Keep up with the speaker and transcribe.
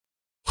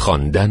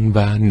خواندن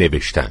و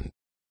نوشتن.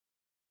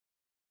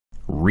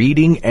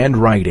 Reading and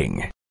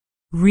writing.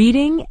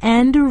 Reading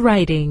and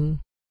writing.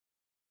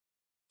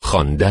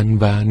 خواندن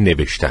و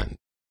نوشتن.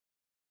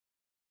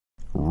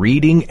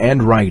 Reading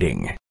and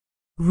writing.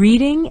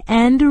 Reading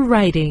and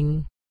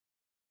writing.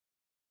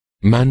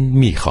 من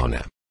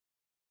میخوانم.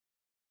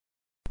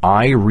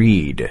 I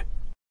read.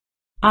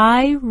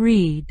 I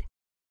read.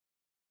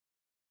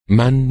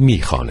 من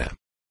میخوانم.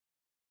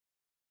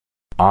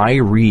 I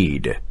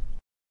read.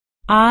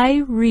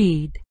 I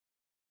read.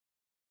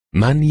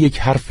 من یک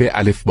حرف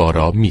الفبا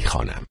را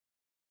میخوانم.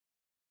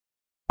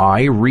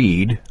 I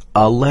read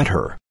a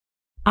letter.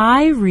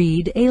 I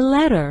read a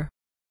letter.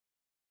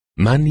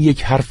 من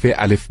یک حرف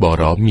الفبا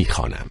را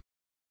میخوانم.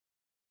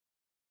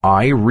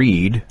 I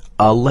read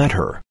a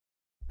letter.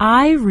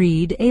 I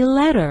read a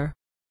letter.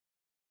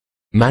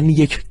 من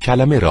یک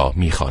کلمه را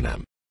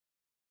میخوانم.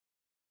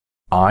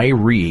 I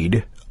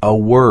read a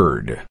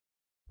word.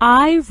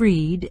 I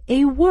read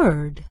a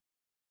word.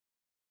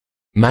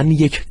 من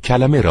یک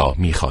کلمه را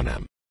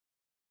میخوانم.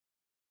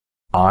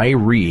 I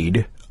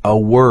read a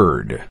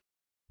word.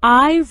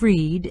 I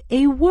read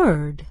a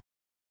word.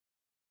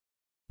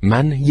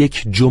 من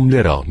یک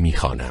جمله را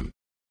میخوانم.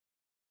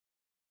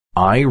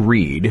 I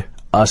read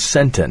a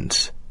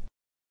sentence.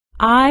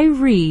 I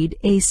read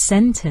a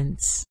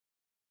sentence.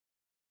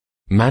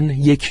 من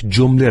یک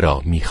جمله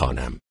را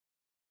میخوانم.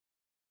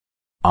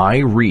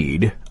 I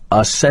read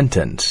a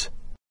sentence.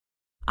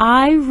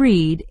 I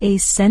read a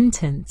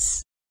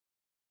sentence.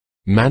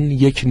 من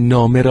یک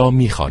نامه را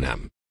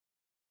میخوانم.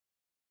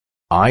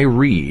 I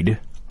read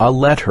a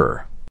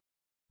letter.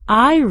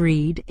 I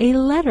read a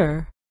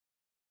letter.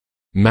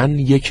 من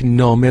یک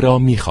نامه را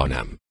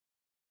میخوانم.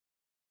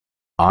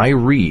 I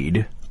read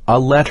a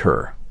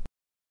letter.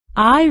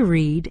 I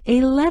read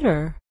a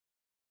letter.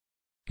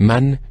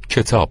 من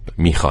کتاب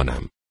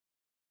میخوانم.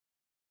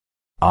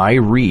 I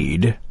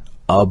read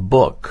a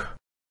book.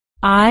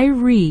 I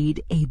read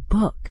a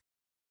book.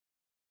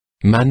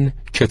 من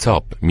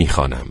کتاب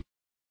میخوانم.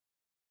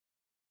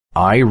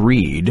 I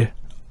read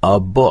a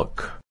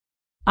book.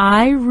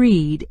 I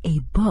read a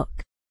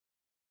book.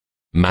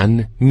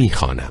 من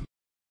میخوانم.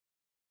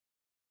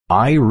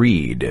 I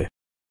read.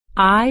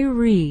 I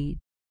read.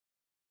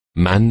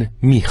 من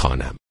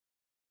میخوانم.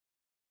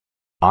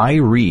 I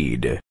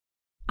read.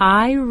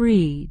 I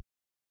read.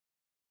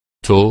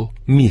 تو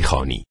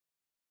میخوانی.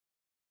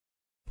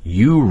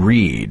 You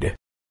read.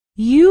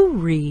 You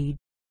read.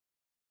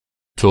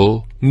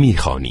 تو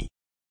میخوانی.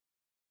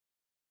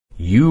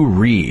 You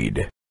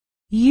read.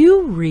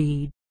 You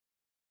read.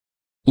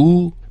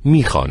 او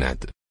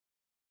میخواند.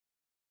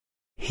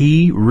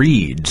 He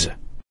reads.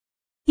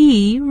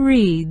 He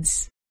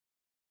reads.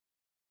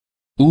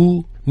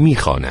 او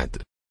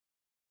میخواند.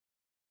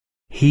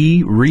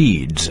 He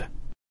reads.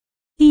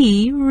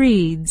 He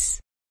reads.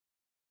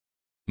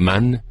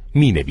 من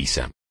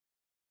مینویسم.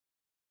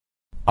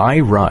 I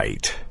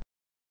write.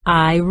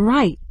 I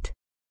write.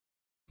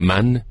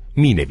 من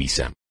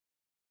مینویسم.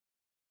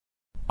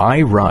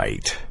 I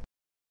write.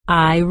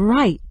 I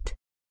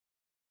write.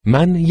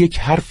 من یک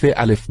حرف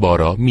الفبا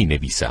را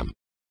مینویسم.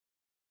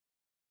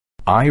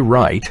 I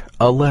write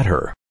a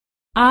letter.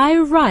 I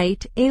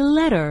write a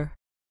letter.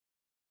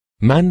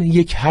 من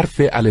یک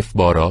حرف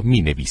الفبا را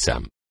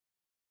مینویسم.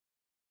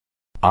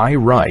 I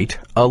write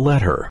a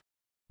letter.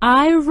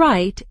 I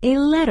write a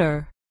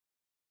letter.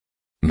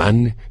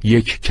 من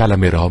یک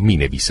کلمه را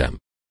مینویسم.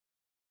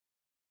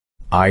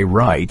 I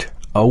write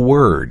a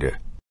word.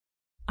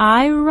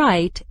 I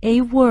write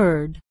a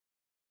word.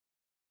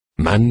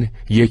 من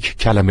یک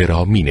کلمه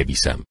را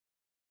مینویسم.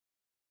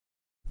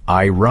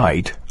 I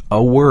write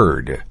a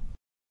word.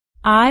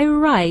 I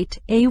write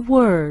a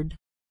word.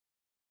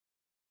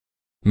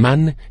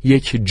 من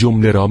یک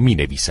جمله را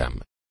مینویسم.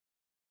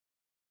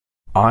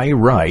 I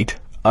write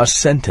a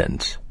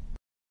sentence.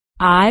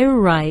 I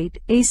write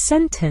a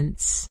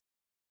sentence.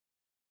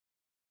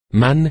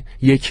 من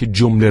یک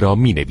جمله را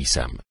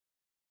مینویسم.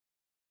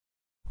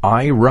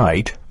 I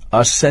write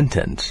a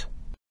sentence.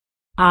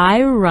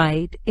 I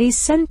write a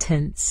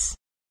sentence.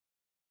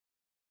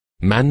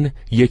 من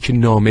یک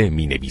نامه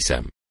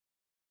مینویسم.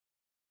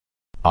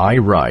 I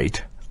write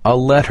a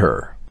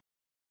letter.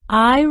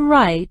 I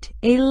write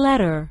a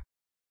letter.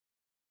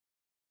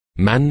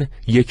 من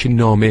یک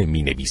نامه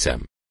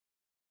مینویسم.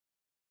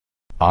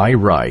 I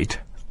write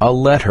a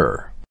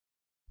letter.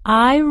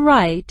 I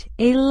write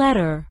a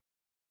letter.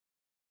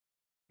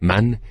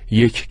 من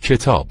یک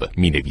کتاب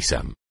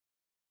مینویسم.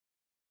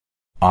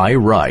 I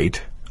write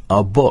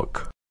a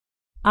book.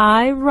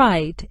 I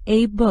write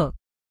a book.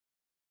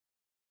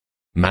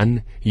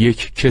 من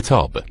یک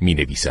کتاب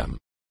مینویسم.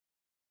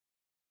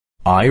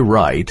 I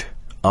write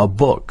a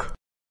book.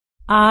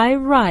 I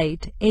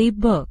write a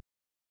book.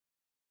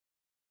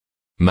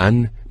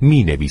 من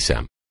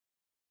مینویسم.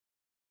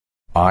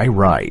 I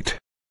write.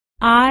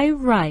 I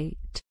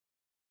write.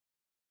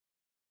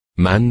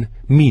 من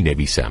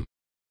مینویسم.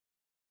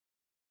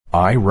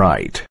 I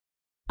write.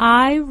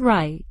 I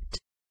write.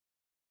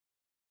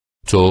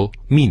 تو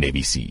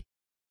مینویسی.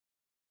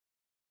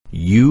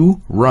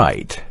 You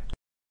write.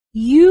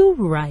 You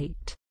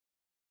write.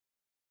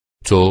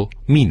 تو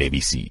می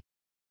نویسی.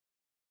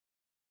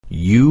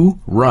 You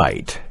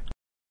write.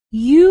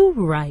 You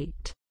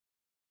write.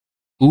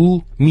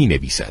 او می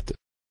نویسد.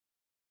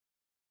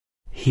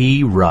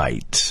 He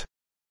writes.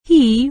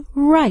 He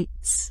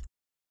writes.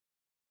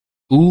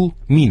 او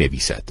می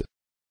نویسد.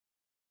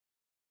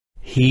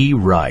 He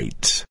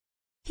writes.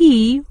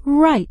 He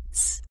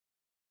writes.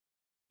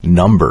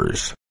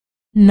 Numbers.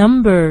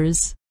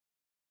 Numbers.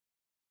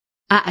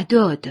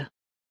 اعداد.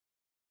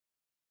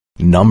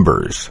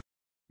 Numbers.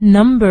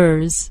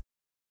 Numbers.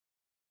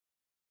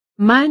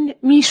 من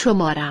می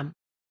شمارم.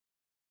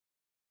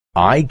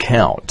 I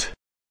count.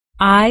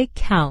 I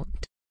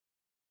count.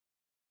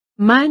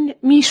 من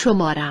می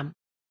شمارم.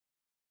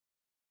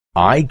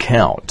 I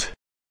count.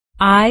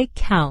 I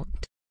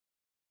count.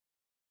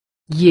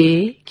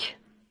 1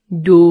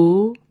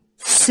 2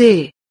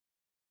 3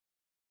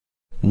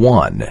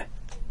 1,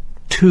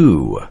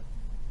 2,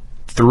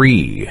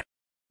 3.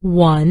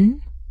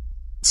 1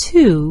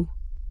 2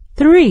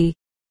 3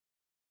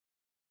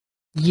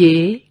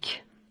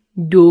 1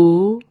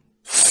 2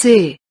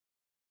 3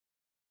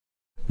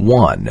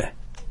 1,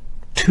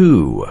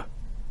 2,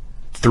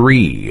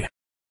 3.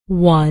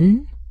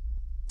 1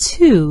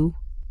 2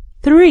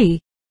 3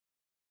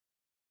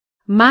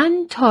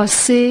 من تا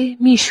 3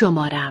 می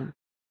شمارم.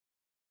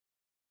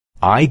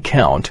 I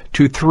count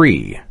to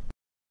 3.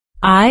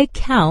 I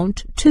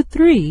count to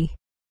 3.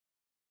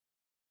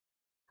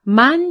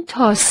 من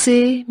تا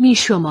 3 می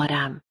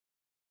شمارم.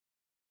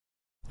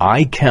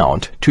 I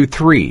count to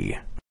 3.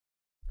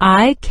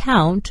 I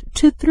count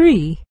to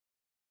 3.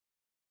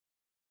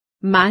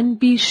 من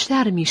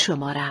بیشتر می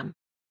شمارم.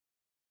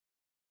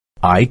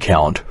 I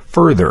count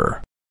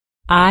further.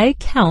 I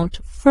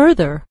count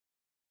further.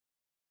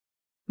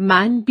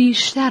 من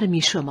بیشتر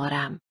می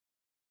شمارم.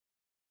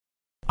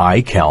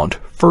 I count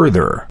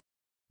further.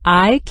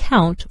 I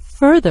count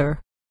further.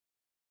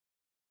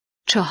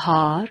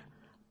 4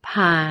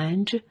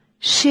 5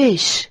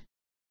 6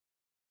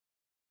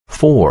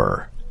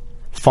 4,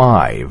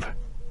 5,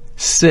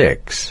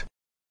 6.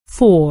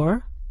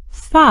 4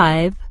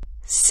 5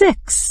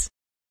 6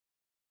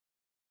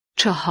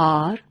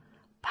 4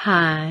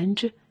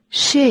 5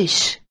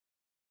 6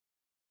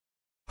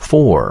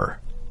 4,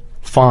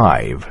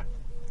 5,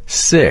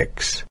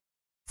 6.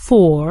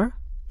 4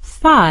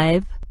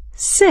 5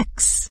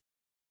 6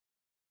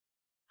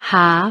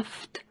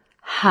 7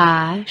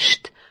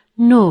 8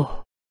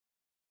 9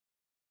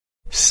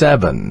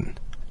 7,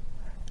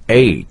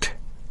 8,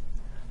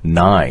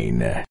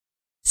 9.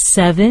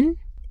 7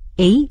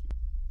 8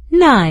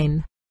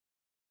 9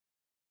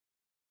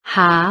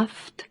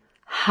 7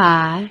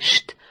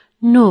 8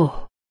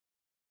 9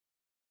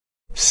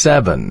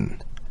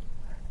 7,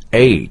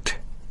 8,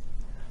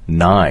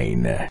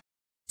 9.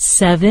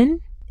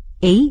 7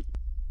 8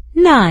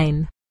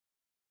 9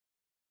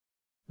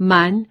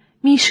 من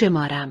می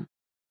شمارم.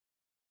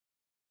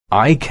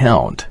 I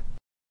count.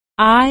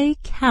 I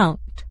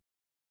count.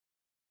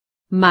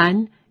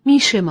 من می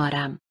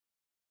شمارم.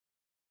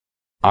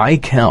 I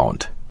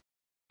count.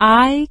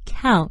 I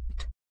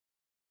count.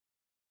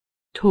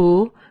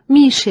 تو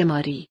می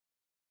شماری.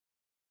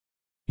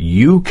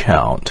 You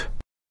count.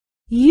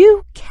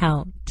 You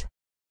count.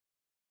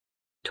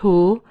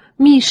 تو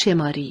می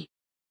شماری.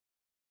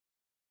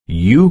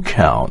 You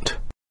count.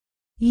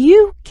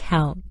 You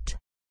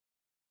count.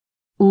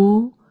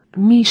 او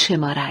می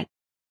شمارد.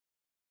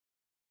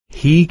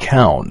 He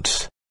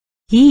counts.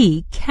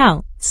 He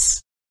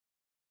counts.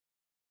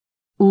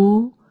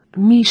 او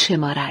می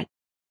شمارد.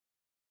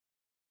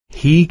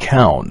 He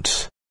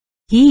counts.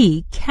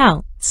 He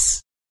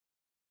counts.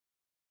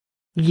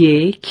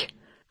 1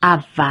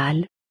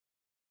 اول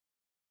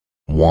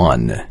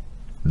 1,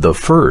 the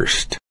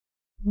first.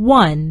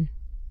 1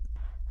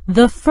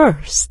 the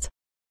first.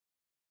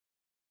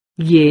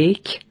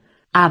 1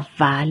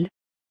 اول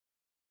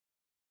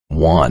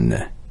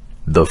 1,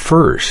 the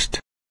first.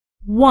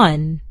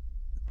 1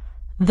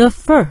 the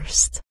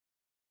first.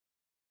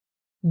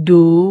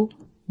 2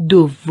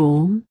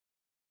 دوم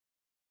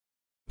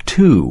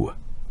 2,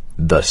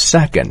 the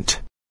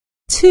second.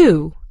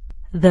 2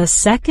 the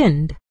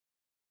second.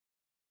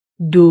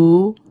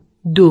 2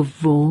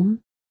 دوم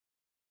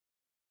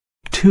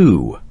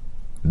 2,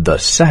 the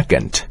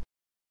second.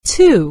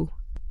 2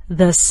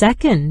 the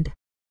second.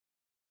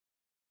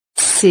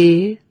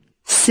 3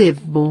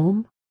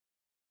 سوم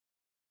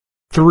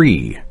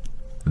 3,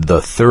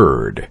 the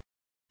third.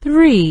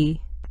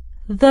 3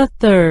 the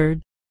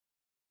third.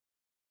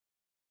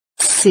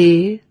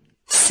 3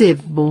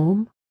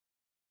 سوم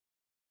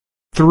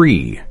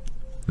 3,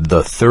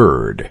 the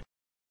third.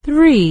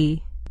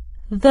 3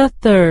 the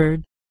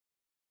third.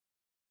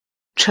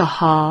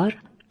 4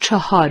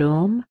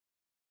 چهارم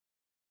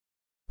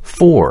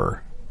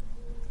 4,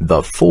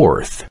 the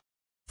fourth.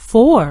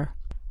 4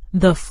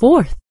 the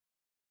fourth.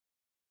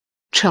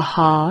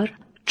 4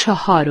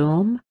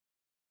 چهارم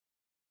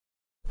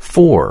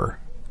 4,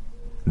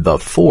 the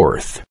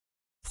fourth.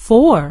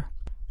 4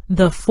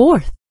 the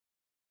fourth.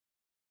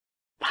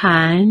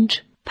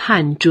 5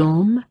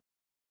 پنجم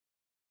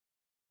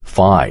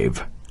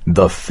 5,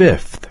 The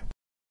fifth.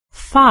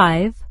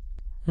 5.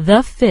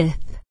 The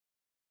 5th.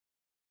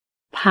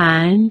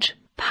 5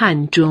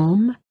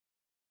 پنجم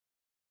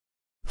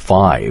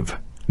 5.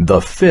 The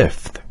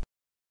fifth.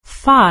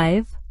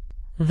 5.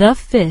 The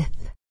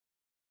 5th.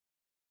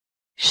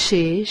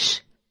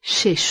 6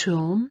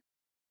 ششم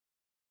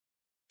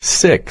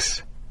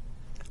 6.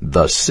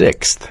 The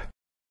sixth.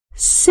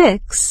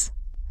 6.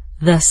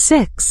 The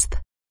 6th.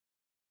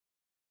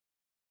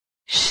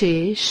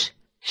 6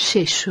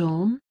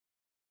 ششم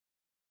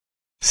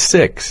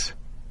 6.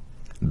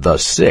 The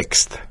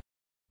sixth.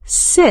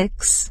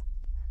 6.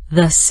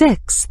 The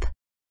 6th.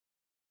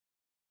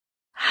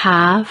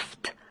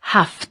 7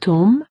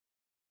 هفتم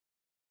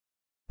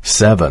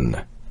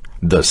 7.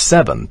 The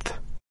seventh.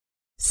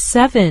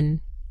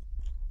 7.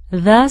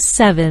 The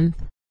 7th.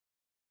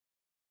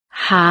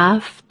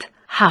 7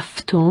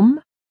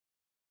 هفتم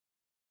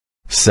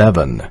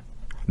 7.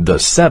 The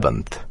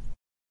seventh.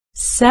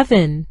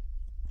 7.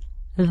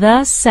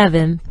 The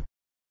 7th.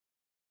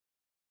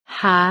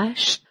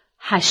 8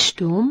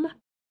 هشتم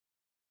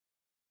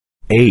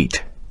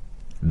 8.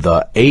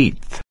 The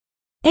eighth.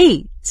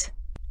 8.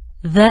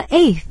 The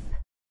 8th.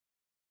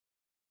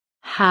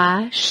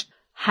 8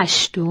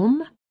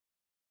 هشتم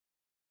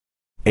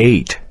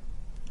 8.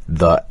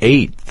 The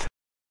eighth.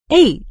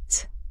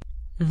 8.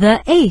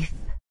 The 8th.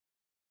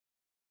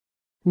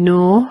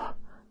 9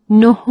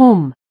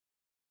 نهم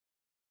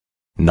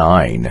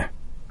 9.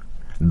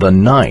 The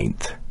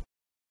ninth.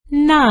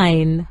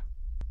 9.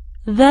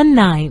 The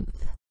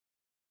 9th.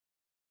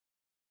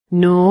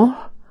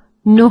 9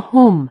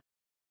 نهم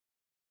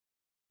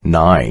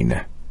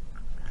 9.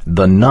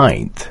 The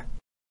ninth.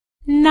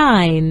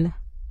 9.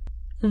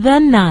 The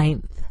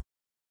 9th.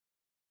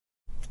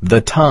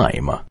 The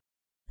time.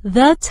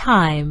 The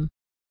time.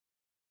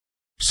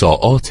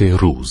 ساعات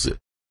روز.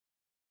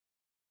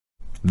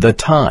 The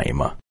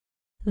time.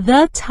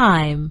 The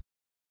time.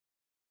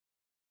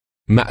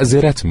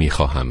 معذرت می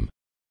خواهم.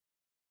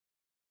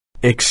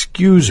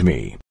 Excuse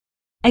me.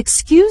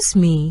 Excuse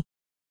me.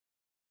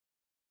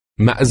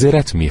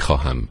 معذرت می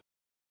خواهم.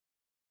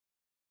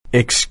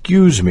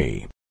 Excuse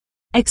me.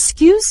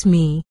 Excuse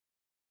me.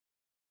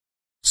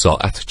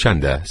 ساعت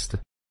چند است؟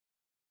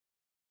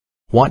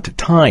 What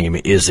time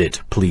is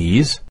it,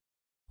 please?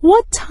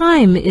 What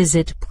time is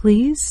it,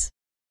 please?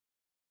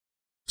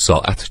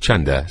 ساعت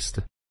چند است؟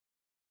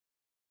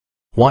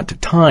 What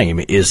time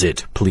is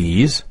it,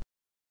 please?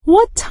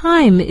 What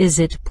time is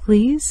it,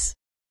 please?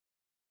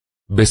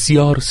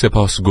 بسیار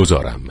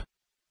سپاسگزارم.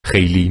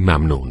 خیلی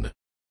ممنون.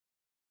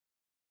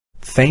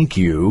 Thank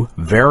you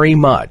very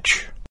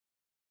much.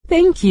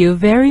 Thank you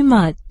very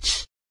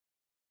much.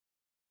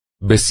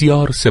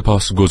 بسیار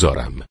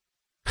سپاسگزارم.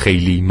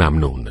 خیلی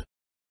ممنون.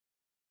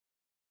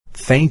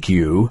 Thank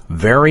you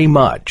very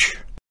much.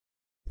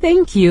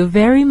 Thank you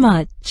very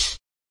much.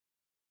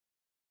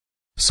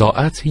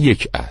 ساعت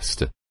 1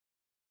 است.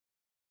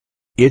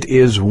 It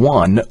is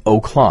 1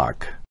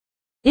 o'clock.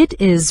 It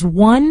is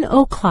 1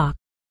 o'clock.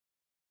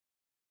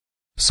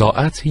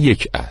 ساعت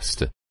 1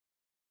 است.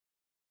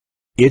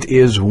 It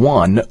is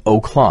 1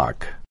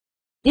 o'clock.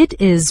 It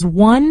is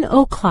 1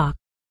 o'clock.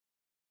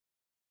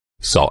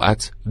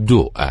 ساعت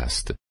 2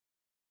 است.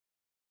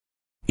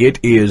 It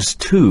is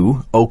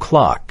 2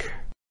 o'clock.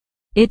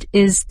 It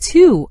is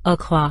 2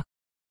 o'clock.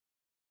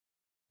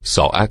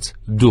 ساعت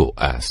 2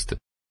 است.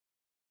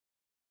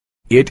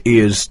 It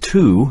is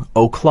 2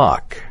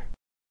 o'clock.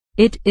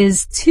 It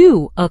is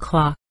 2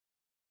 o'clock.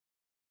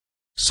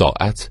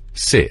 ساعت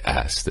 3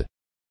 است.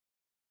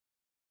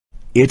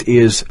 It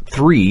is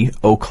 3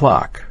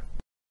 o'clock.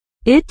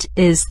 It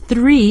is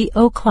 3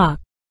 o'clock.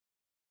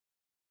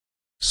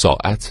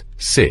 ساعت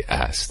 3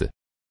 است.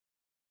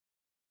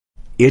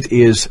 It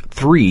is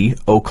 3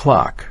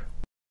 o'clock.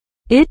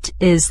 It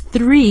is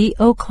 3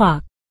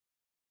 o'clock.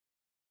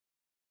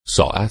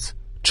 ساعت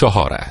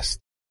 4 است.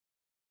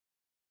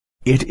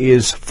 It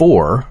is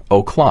 4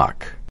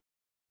 o'clock.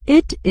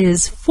 It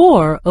is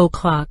 4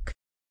 o'clock.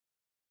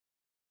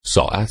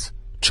 ساعت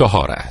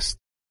 4 است.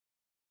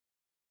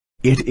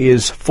 It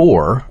is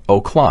 4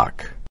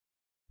 o'clock.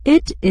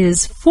 It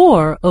is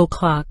 4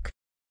 o'clock.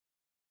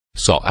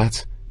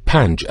 ساعت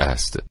 5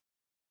 است.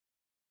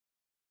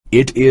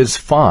 It is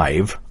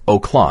 5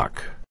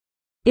 o'clock.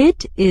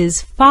 It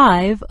is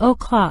 5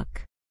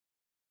 o'clock.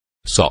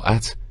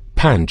 ساعت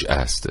 5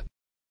 است.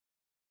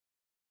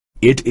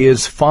 It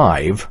is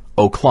 5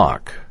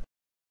 o'clock.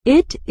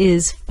 It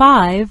is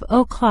 5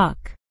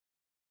 o'clock.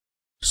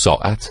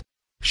 ساعت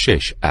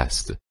 6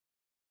 است.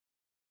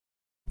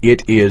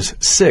 It is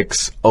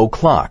 6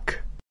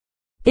 o'clock.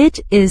 It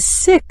is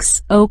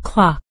 6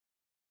 o'clock.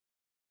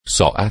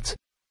 ساعت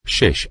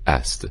 6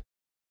 است.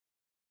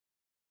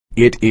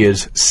 It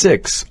is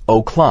 6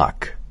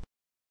 o'clock.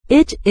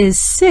 It is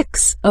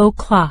 6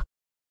 o'clock.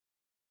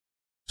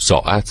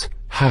 ساعت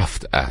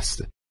 7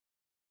 است.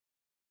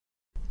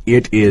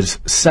 It is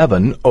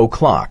 7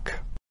 o'clock.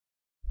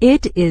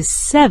 It is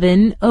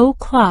 7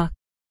 o'clock.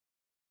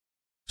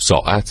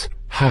 ساعت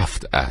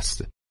 7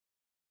 است.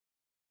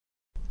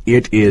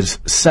 It is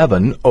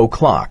 7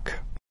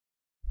 o'clock.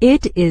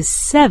 It is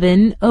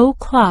 7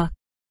 o'clock.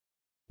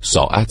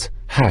 ساعت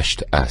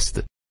 8 است.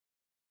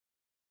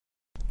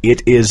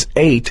 It is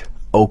 8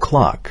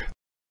 o'clock.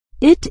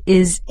 It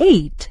is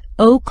 8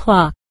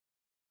 o'clock.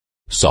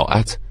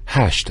 ساعت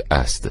 8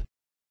 است.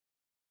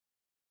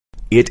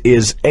 It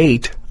is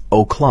 8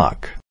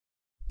 o'clock.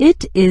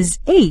 It is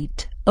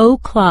 8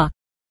 o'clock.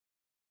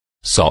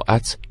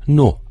 ساعت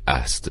 9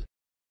 است.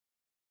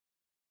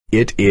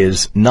 It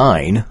is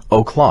 9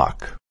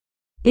 o'clock.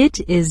 It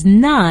is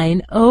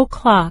 9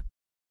 o'clock.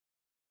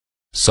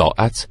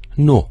 ساعت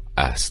 9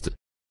 است.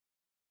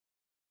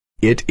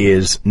 It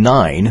is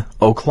 9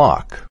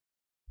 o'clock.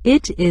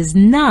 It is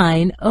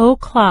 9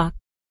 o'clock.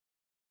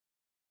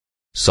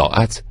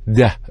 ساعت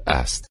 10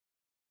 است.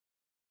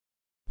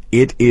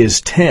 It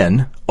is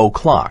 10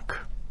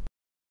 o'clock.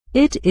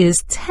 It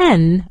is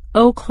 10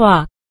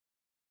 o'clock.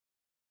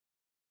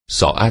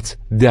 ساعت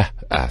 10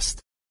 است.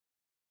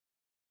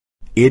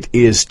 It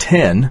is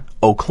 10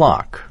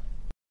 o'clock.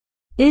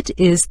 It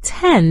is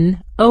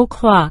 10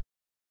 o'clock.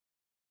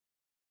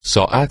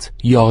 ساعت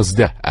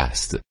 11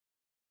 است.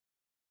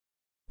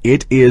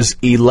 It is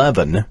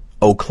 11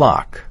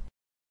 o'clock.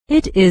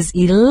 It is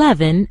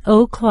 11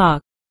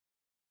 o'clock.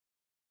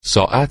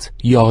 ساعت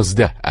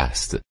 11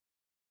 است.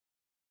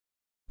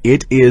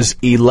 It is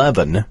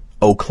 11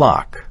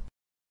 o'clock.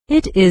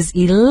 It is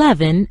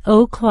 11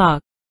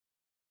 o'clock.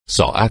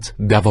 ساعت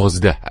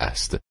 12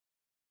 است.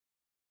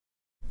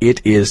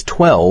 It is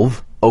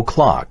 12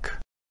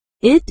 o'clock.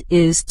 It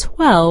is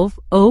 12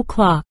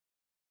 o'clock.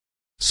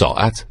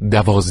 ساعت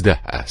 12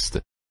 است.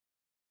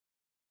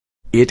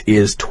 It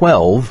is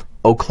 12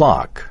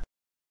 o'clock.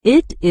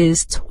 It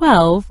is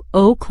 12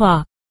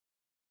 o'clock.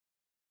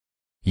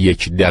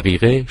 1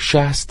 دقیقه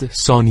 60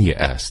 ثانیه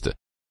است.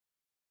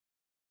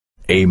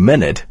 A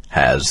minute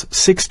has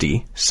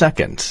 60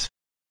 seconds.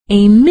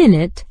 A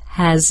minute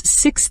has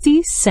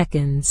 60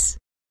 seconds.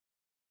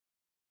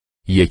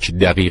 1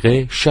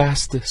 دقیقه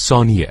 60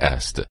 ثانیه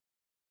است.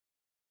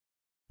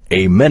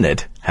 A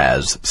minute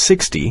has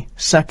 60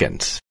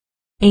 seconds.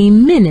 A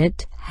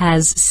minute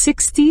has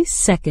 60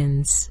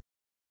 seconds.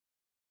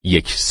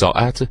 1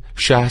 ساعت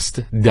 60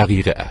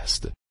 دقیقه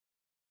است.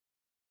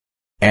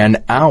 An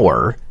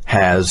hour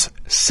has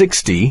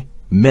 60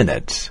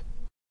 minutes.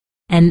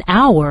 An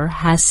hour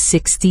has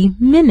 60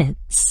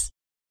 minutes.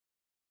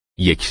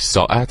 1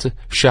 ساعت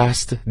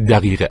 60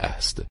 دقیقه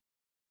است.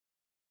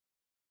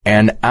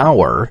 An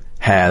hour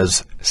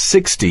has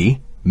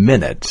 60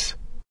 minutes.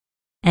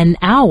 An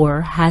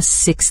hour has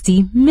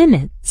 60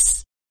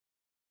 minutes.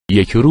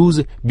 1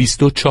 روز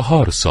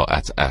 24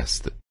 ساعت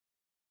است.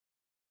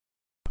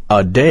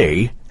 A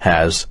day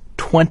has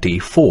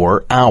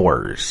 24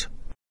 hours.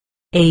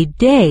 A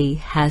day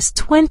has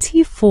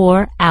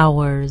 24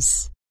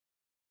 hours.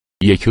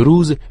 1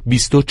 روز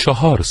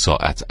 24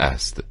 ساعت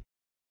است.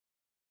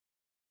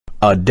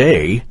 A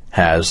day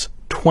has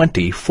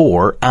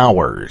 24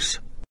 hours.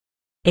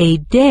 A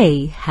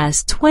day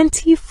has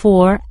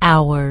 24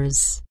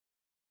 hours.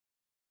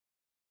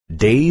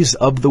 Days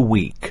of the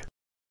week.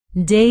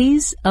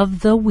 Days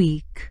of the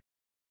week.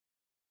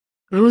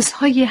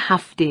 روزهای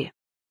هفته.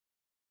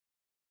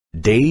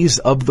 Days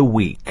of the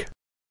week.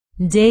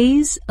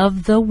 Days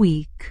of the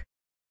week.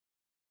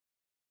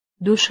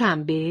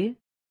 دوشنبه.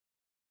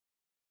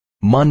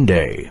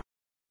 Monday.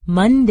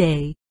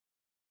 Monday.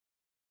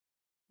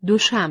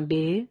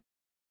 دوشنبه.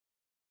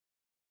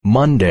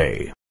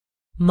 Monday.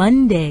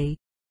 Monday.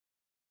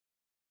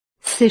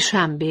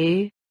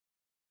 سه‌شنبه.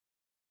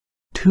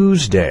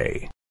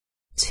 Tuesday.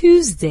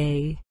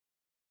 Tuesday.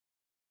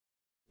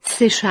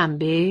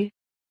 سه‌شنبه.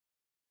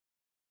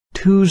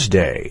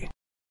 Tuesday.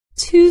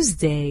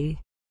 Tuesday.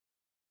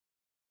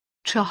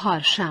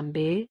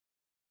 چهارشنبه.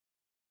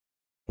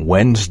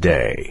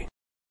 Wednesday.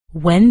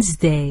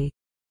 Wednesday.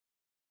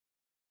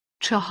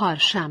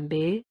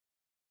 چهارشنبه.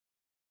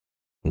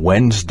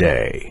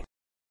 Wednesday.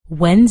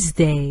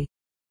 Wednesday.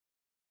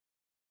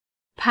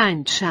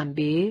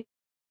 پنجشنبه.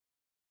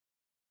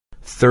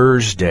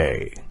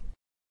 Thursday.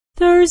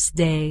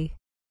 Thursday.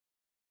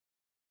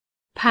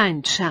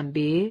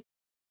 پنجشنبه.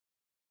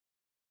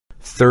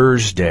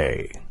 Thursday.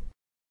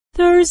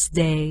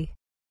 Thursday.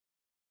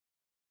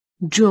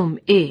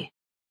 جمعه.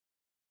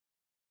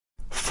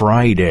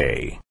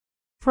 Friday.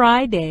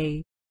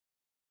 Friday.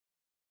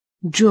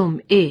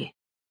 جمعه.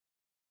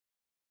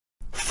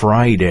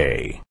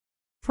 Friday.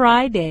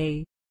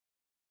 Friday.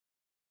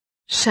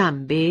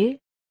 شنبه.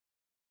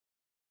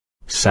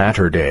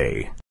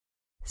 Saturday.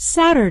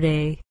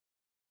 Saturday.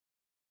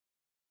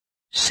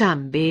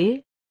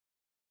 شنبه.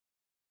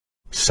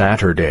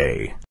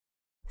 Saturday.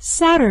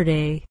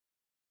 Saturday.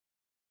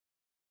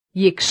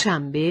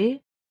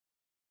 یکشنبه.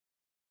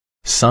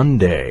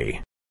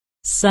 Sunday.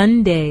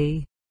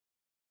 Sunday.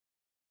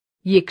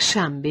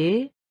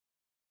 یکشنبه.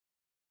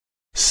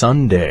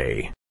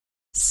 Sunday.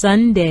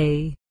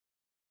 Sunday.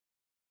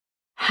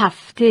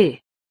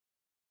 هفته.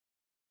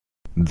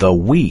 The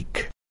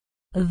week.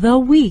 The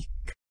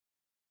week.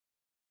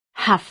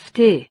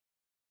 هفته.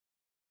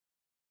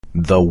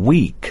 The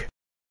week.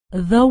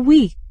 The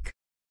week.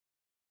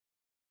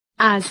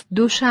 از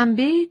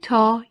دوشنبه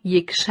تا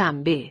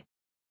یکشنبه.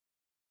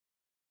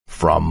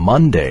 From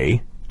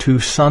Monday to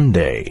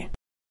Sunday.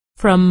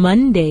 From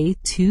Monday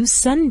to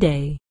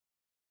Sunday.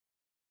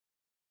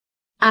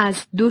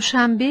 از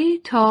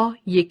دوشنبه تا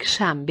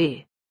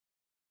یکشنبه.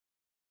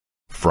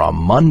 From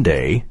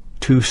Monday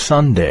to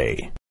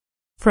Sunday.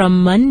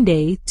 From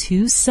Monday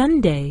to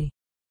Sunday.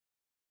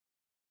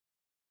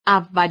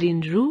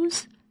 اولین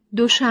روز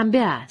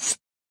دوشنبه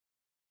است.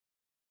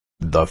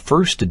 The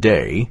first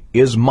day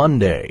is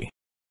Monday.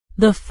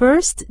 The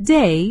first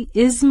day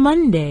is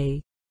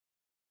Monday.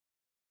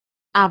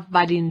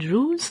 اولین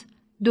روز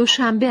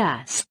دوشنبه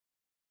است.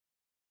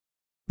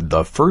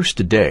 The first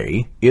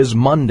day is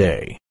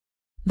Monday.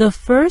 The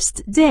first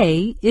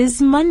day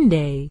is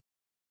Monday.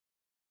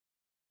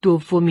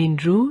 دومین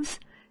روز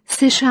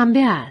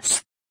سه‌شنبه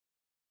است.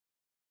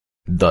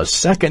 The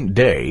second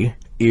day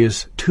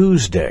is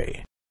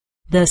Tuesday.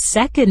 The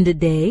second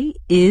day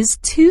is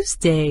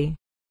Tuesday.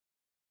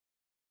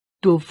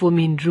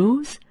 دومین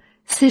روز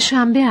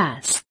سه‌شنبه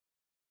است.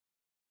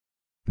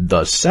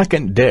 The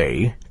second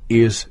day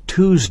is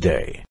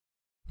Tuesday.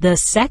 The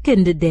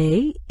second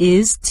day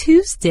is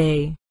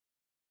Tuesday.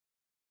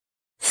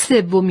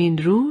 سومین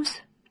روز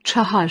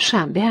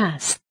چهارشنبه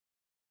است.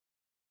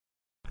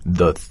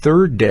 The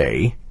third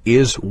day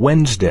is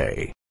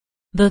Wednesday.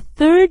 The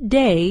third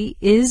day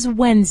is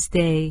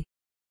Wednesday.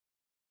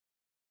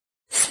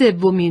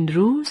 سومین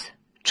روز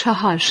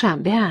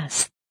چهارشنبه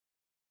است.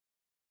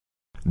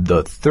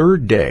 The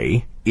third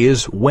day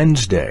is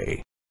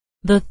Wednesday.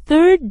 The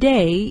third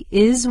day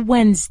is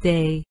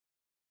Wednesday.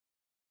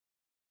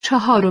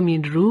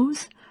 چهارمین روز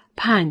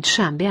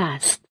پنجشنبه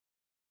است.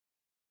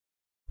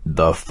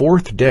 The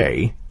fourth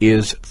day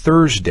is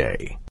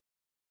Thursday.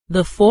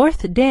 The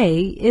fourth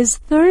day is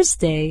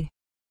Thursday.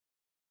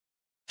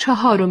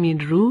 چهارمین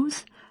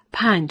روز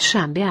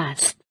پنجشنبه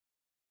است.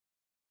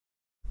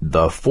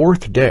 The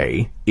fourth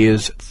day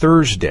is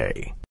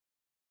Thursday.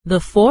 The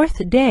fourth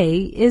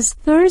day is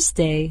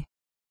Thursday.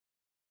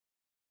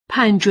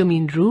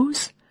 پنجمین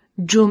روز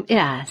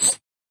جمعه است.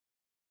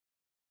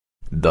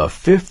 The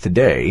fifth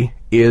day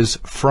is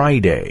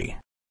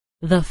Friday.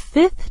 The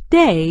fifth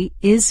day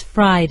is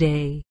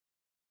Friday.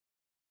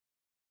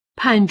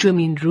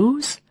 پنجمین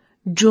روز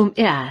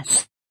جمعه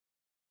است.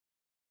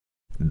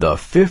 The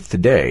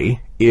fifth day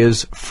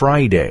is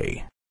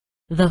Friday.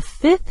 The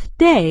fifth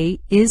day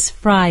is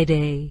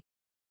Friday.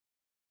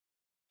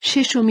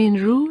 ششمین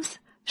روز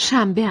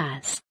شنبه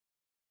است.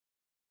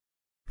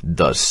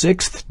 The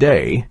sixth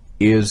day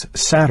is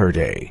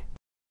Saturday.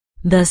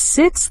 The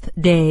sixth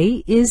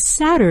day is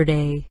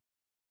Saturday.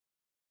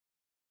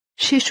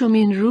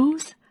 ششمین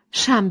روز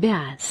شنبه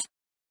است.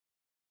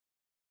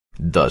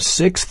 The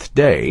sixth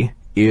day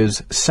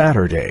is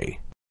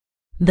Saturday.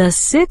 The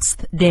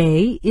sixth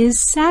day is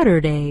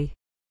Saturday.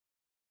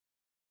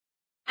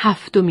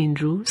 هفتمین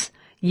روز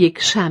یک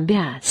شنبه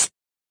است.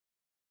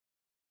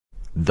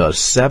 The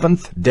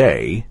seventh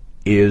day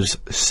is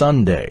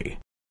Sunday.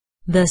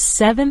 The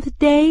seventh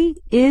day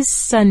is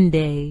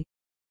Sunday.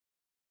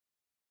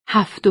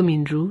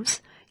 هفتمین روز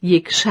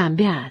یک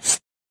شنبه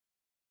است.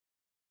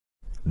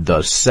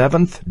 The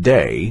seventh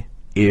day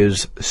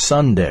is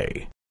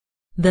Sunday.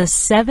 The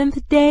seventh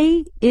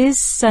day is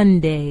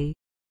Sunday.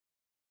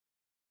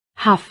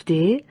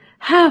 هفته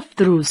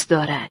 7 روز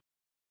دارد.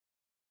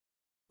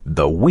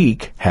 The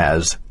week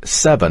has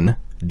 7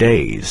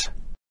 days.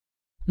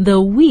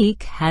 The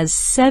week has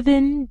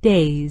 7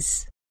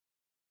 days.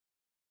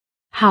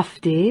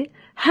 هفته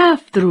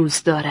 7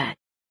 روز دارد.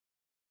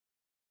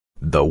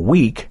 The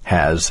week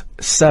has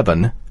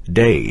 7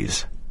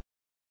 days.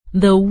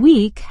 The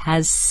week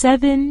has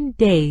 7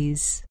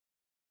 days.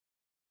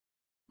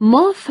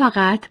 ما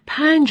فقط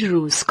 5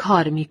 روز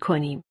کار می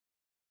کنیم.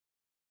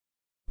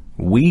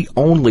 We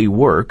only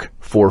work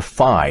for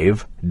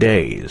 5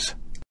 days.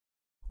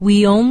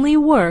 We only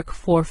work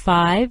for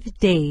 5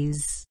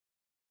 days.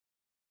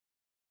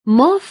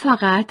 ما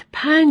فقط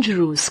 5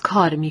 روز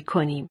کار می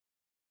کنیم.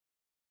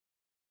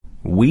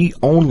 We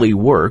only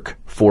work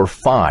for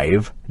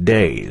 5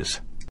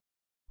 days.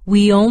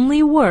 We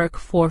only work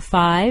for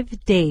 5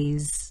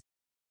 days.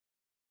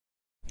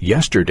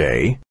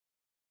 Yesterday,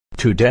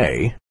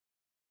 today,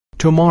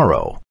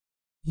 tomorrow.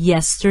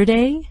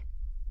 Yesterday,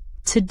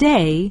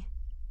 today,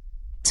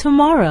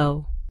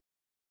 tomorrow.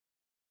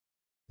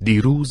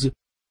 دیروز،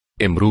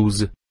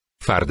 امروز،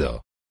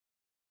 فردا.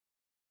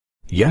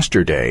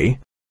 Yesterday,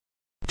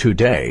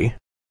 today,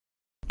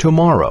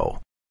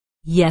 tomorrow.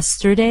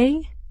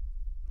 Yesterday,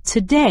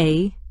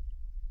 today,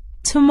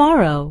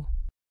 tomorrow.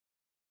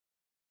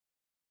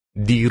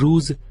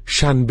 دیروز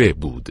شنبه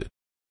بود.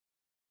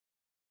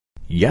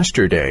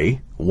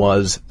 Yesterday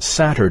was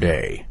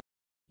Saturday.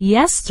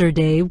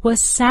 Yesterday was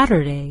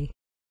Saturday.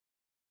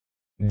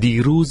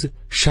 دیروز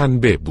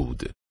شنبه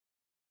بود.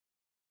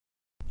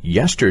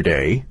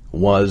 Yesterday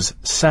was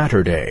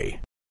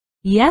Saturday.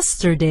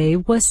 Yesterday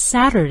was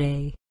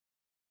Saturday.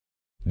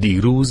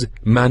 دیروز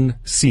من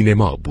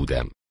سینما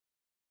بودم.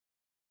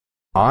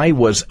 I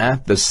was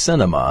at the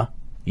cinema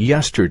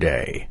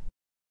yesterday.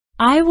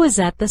 I was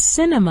at the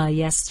cinema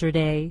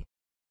yesterday.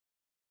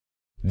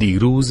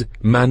 دیروز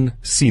من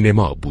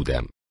سینما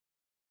بودم.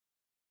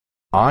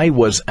 I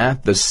was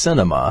at the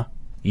cinema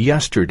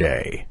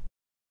yesterday.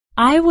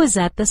 I was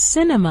at the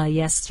cinema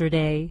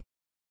yesterday.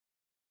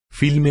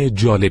 فیلم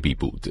جالبی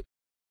بود.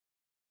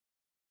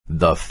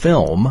 The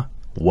film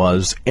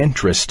was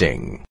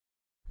interesting.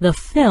 The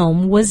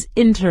film was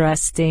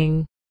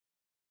interesting.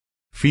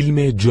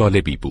 فیلم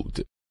جالبی بود.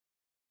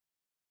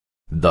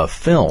 The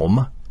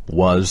film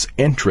was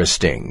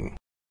interesting.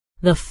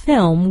 The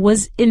film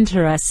was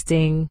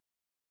interesting.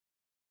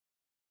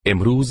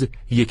 امروز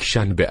یک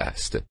شنبه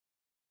است.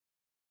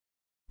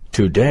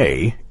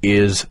 Today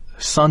is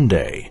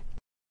Sunday.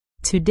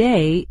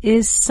 Today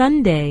is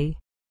Sunday.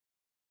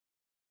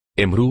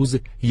 امروز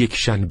یک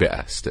شنبه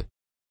است.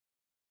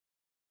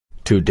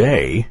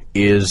 Today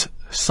is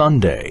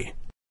Sunday.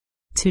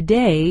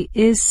 Today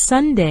is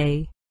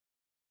Sunday.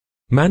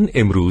 من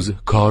امروز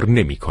کار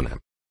نمی کنم.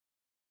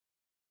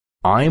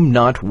 I'm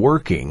not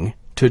working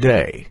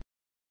today.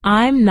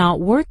 I'm not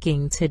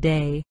working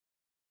today.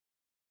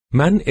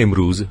 من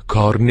امروز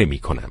کار نمی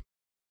کنم.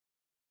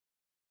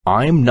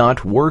 I'm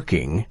not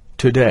working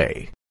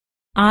today.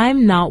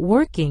 I'm not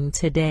working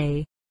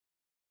today.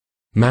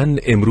 من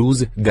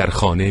امروز در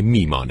خانه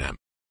می مانم.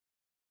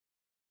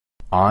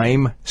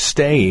 I'm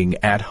staying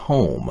at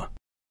home.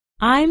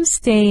 I'm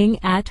staying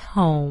at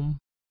home.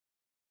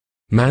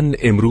 من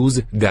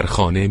امروز در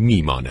خانه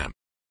می مانم.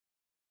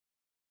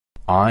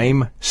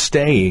 I'm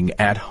staying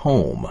at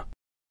home.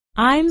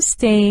 I'm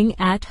staying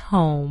at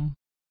home.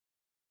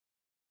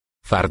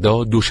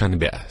 فردا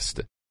دوشنبه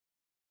است.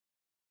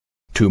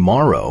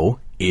 Tomorrow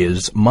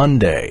is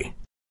Monday.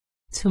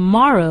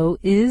 Tomorrow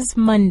is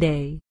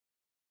Monday.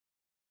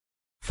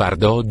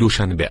 فردا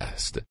دوشنبه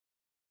است.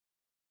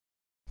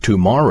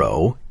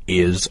 Tomorrow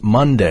is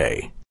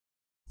Monday.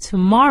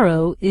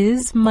 Tomorrow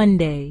is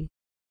Monday.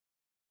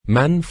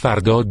 من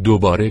فردا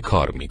دوباره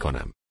کار می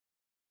کنم.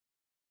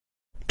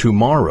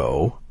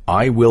 Tomorrow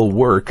I will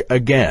work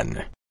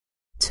again.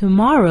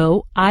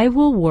 Tomorrow I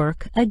will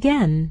work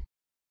again.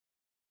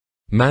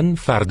 من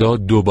فردا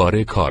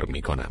دوباره کار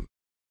می کنم.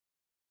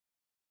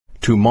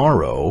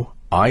 Tomorrow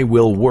I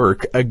will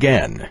work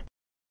again.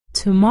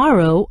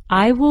 Tomorrow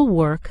I will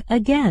work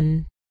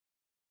again.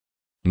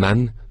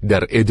 من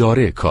در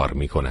اداره کار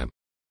می کنم.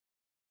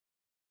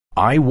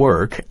 I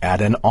work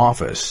at an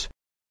office.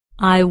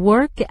 I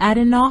work at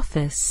an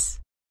office.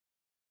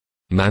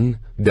 من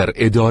در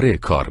اداره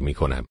کار می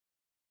کنم.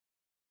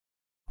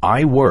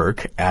 I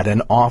work at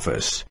an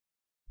office.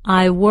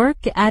 I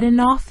work at an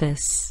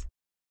office.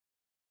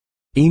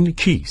 این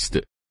کیست؟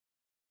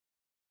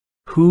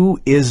 Who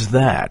is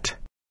that?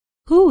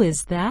 Who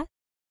is that?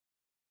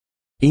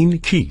 این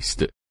کیست؟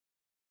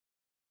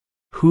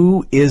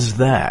 Who is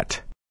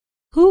that?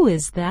 Who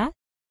is that?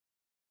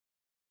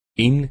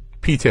 این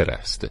پیتر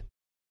است.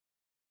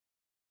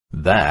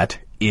 That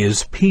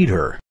is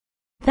Peter.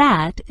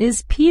 That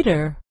is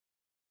Peter.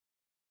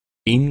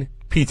 این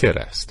پیتر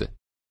است.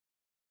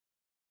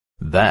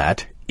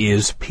 That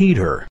is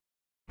Peter.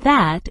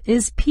 That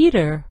is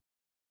Peter.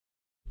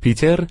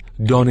 پیتر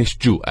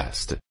دانشجو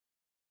است.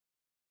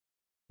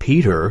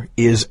 Peter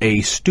is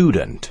a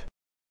student.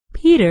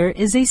 Peter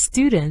is a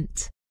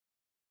student.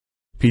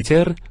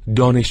 پیتر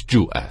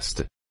دانشجو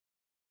است.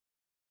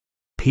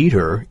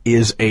 Peter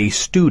is a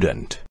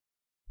student.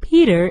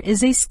 Peter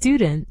is a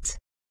student.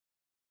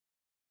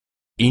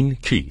 این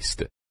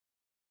کیست؟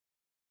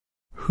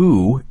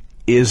 Who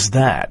is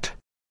that?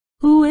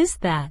 Who is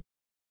that?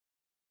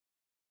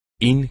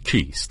 این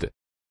کیست؟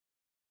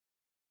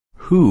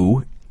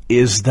 Who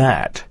is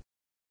that?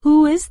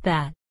 Who is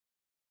that?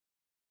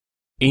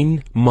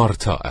 این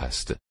مارتا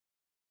است.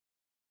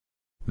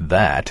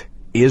 That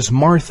is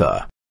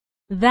Martha.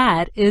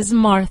 That is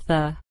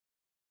Martha.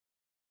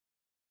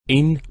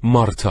 این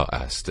مارتا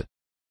است.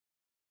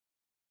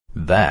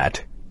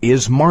 That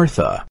is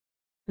Martha.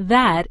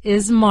 That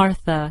is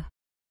Martha.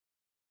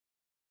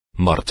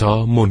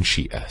 مارتا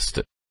منشی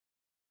است.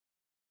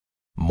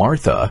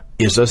 Martha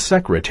is a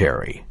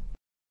secretary.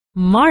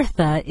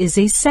 Martha is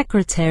a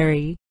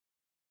secretary.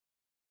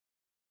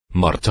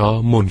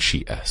 مارتا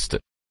منشی است.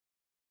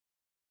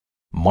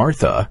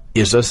 Martha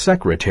is a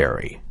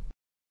secretary.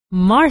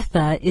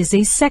 Martha is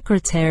a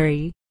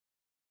secretary.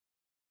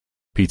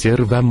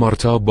 پیتر و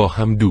مارتا با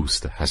هم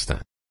دوست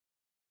هستند.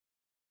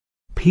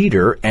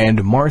 Peter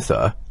and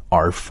Martha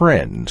are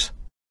friends.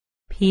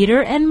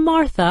 Peter and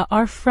Martha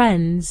are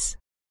friends.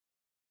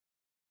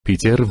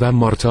 پیتر و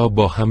مارتا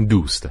با هم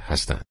دوست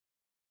هستند.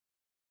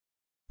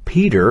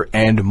 Peter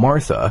and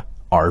Martha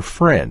are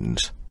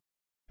friends.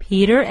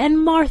 Peter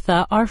and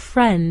Martha are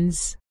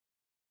friends.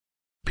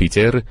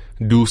 پیتر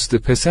دوست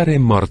پسر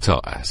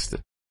مارتا است.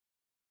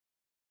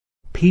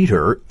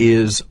 Peter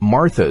is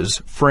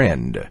Martha's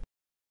friend.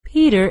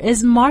 Peter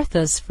is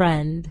Martha's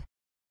friend.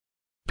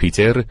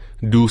 پیتر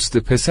دوست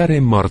پسر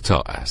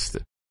مارتا است.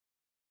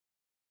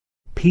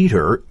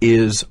 Peter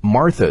is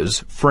Martha's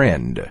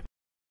friend.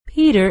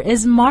 Peter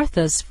is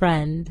Martha's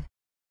friend.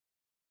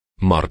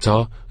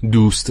 مارتا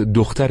دوست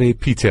دختر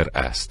پیتر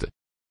است.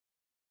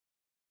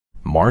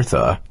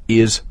 Martha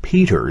is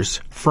Peter's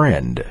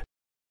friend.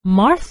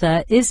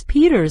 Martha is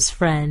Peter's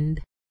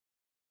friend.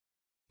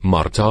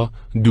 مارتا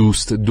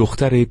دوست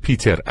دختر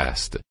پیتر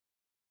است.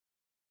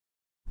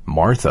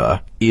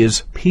 Martha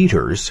is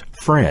Peter's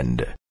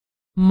friend.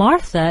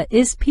 Martha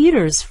is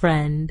Peter's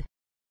friend.